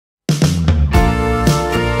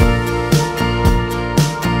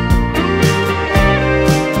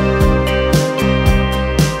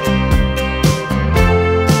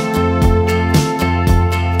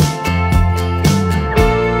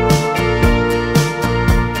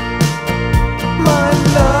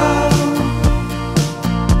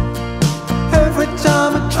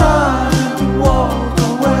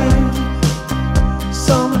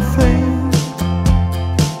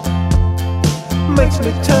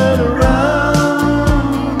turn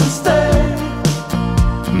around and stay.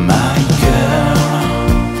 My girl,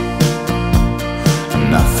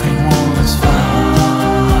 nothing more as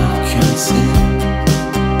far can see.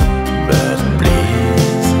 But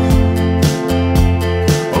please,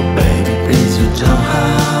 oh baby, please, you don't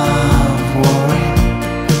have worry.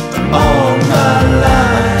 All my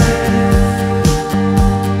life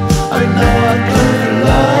I know I could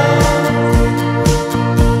love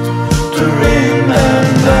to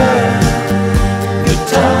remember good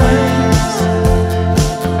times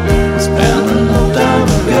we spent a long time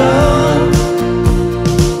ago.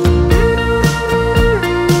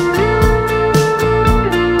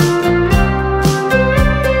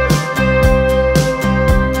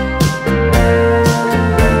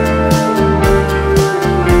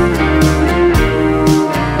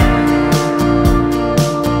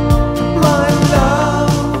 My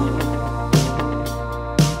love,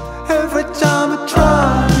 every time I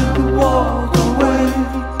try to walk away,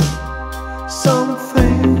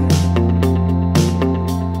 something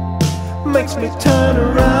makes me turn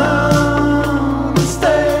around and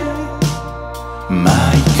stay.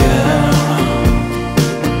 My girl,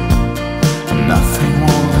 nothing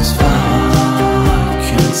more is fine.